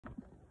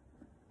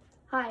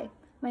Hi,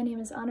 my name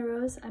is Anna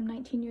Rose, I'm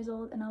 19 years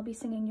old, and I'll be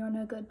singing You're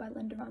No Good by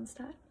Linda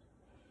Ronstadt.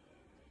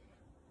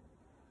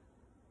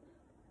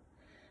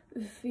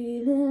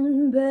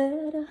 Feeling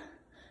better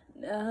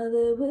now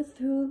that we're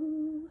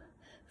through.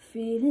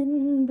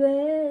 Feeling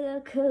better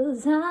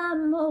 'cause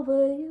I'm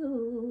over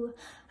you.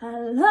 I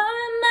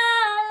learned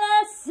my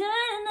lesson,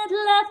 it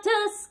left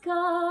a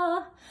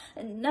scar,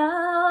 and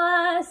now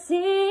I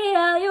see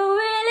how you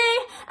really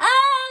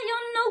are.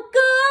 You're no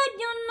good,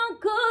 you're no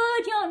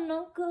good, you're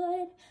no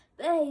good.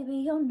 Baby,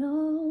 you're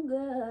no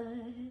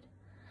good.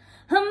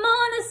 I'm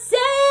gonna say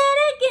it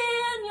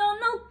again. You're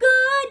no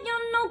good,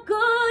 you're no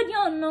good,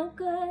 you're no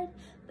good.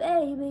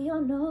 Baby,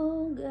 you're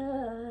no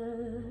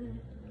good.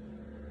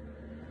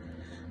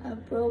 I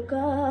broke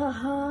a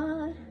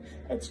heart,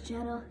 it's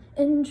gentle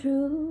and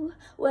true.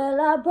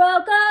 Well, I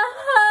broke a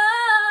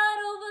heart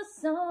over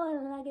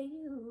someone like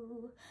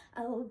you.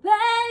 I'll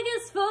beg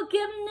his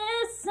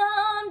forgiveness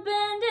on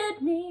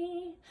bended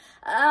knee.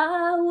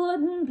 I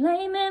wouldn't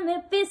blame him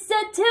if he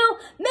said to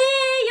me,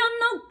 you're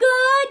no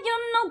good,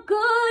 you're no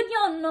good,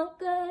 you're no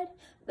good.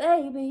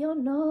 Baby, you're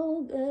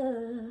no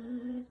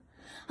good.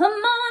 I'm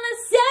gonna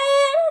say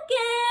it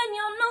again.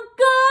 You're no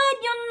good,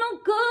 you're no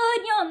good,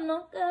 you're no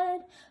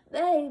good.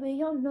 Baby,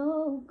 you're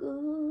no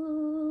good.